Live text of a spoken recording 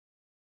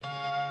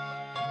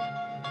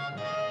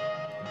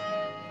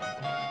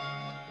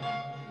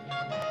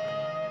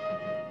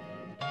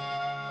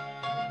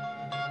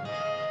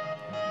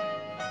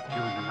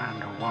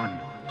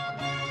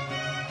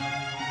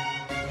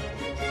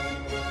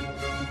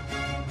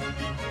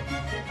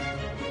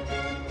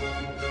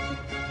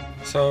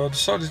So I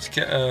decided to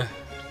get a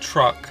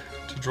truck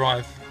to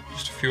drive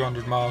just a few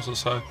hundred miles or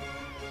so,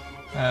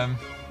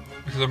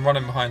 because I'm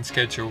running behind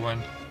schedule,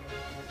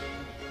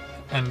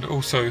 and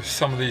also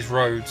some of these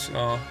roads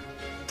are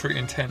pretty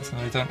intense and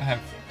they don't have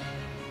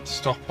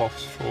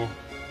stop-offs for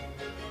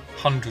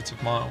hundreds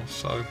of miles,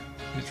 so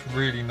it's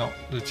really not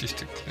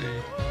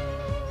logistically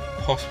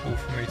possible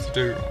for me to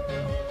do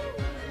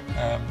right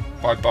now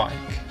by bike.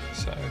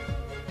 So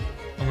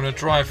I'm going to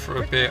drive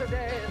for a bit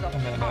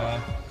and then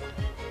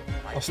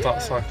I'll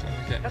start cycling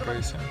again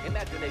very soon.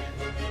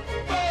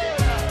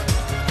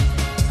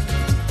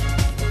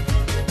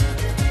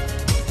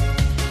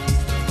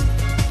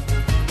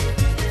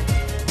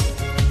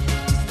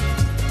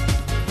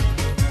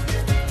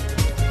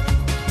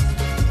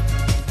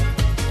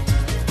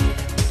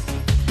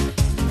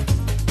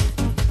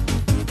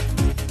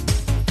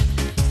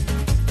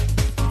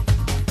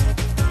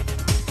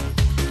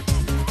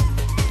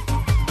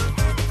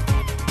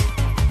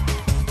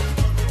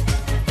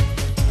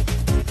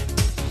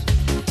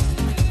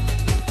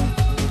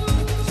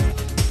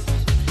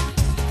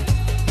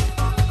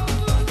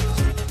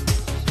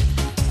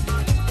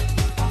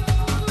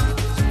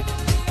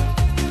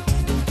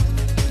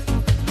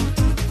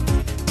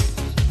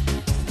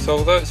 So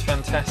although it's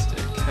fantastic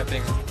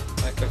having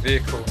like a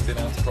vehicle and being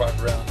able to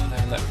drive around and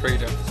having that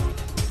freedom,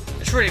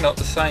 it's really not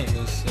the same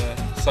as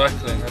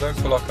cycling. I don't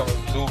feel like I'm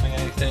absorbing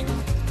anything.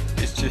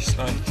 It's just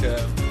like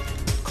a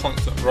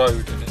constant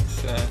road, and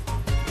it's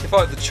if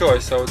I had the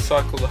choice I would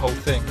cycle the whole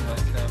thing. Like,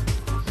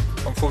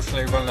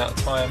 unfortunately running out of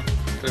time,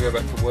 got to go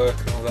back to work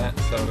and all that,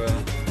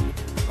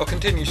 so I'll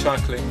continue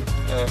cycling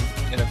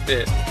in a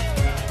bit.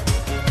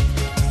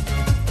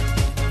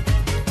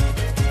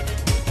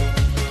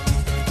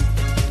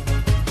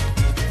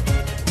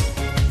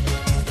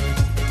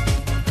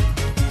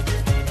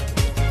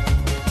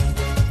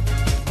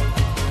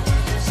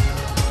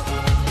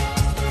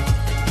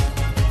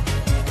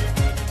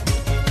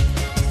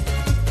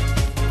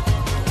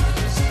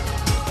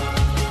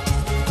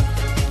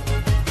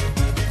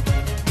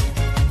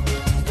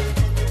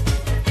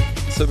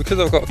 So because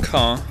I've got a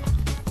car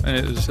and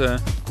it was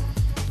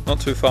not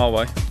too far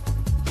away,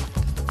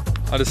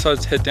 I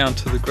decided to head down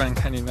to the Grand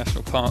Canyon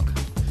National Park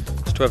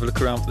just to have a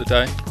look around for the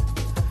day.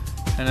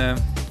 And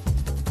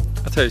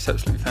I tell you, it's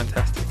absolutely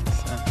fantastic.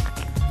 It's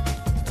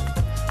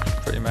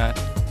pretty mad.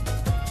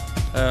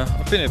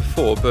 I've been here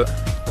before, but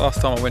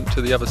last time I went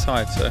to the other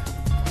side, so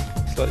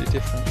slightly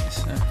different.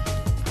 It's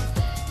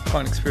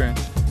quite an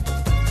experience.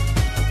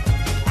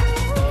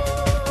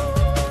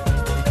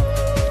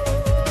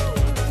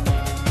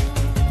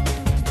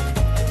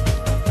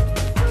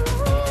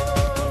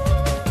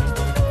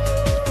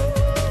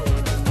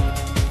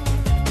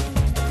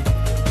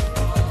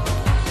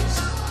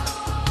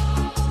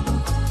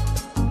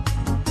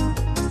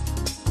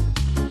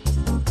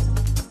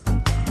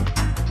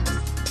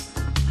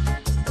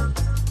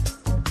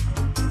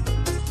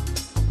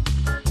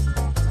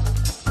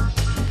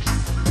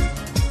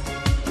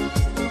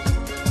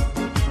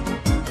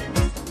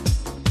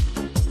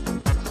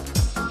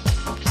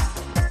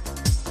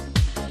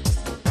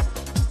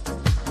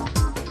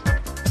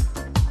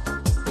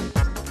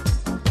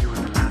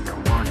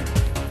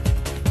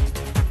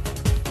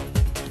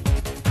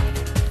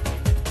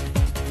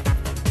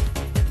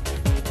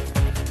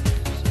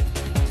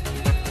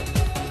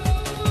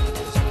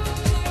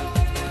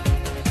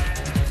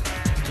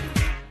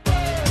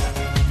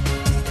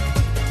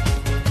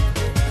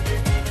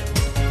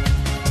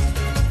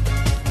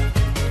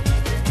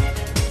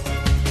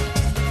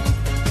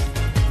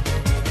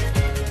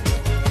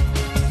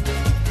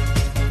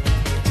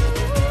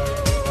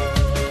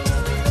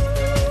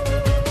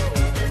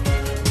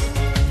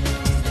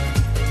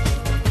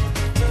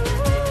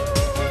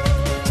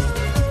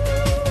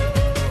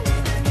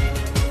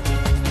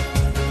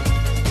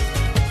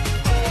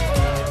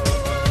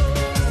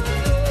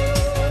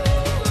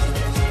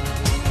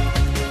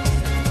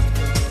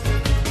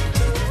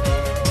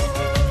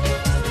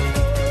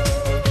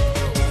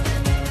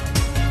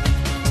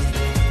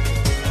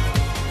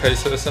 Okay,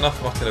 so there's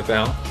enough mucking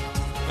about.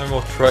 No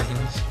more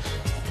trains,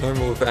 no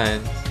more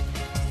vans.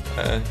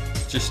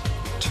 Just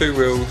 2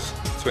 wheels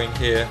between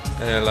here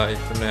and LA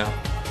from now.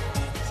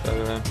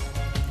 So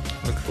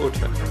look forward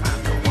to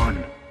it.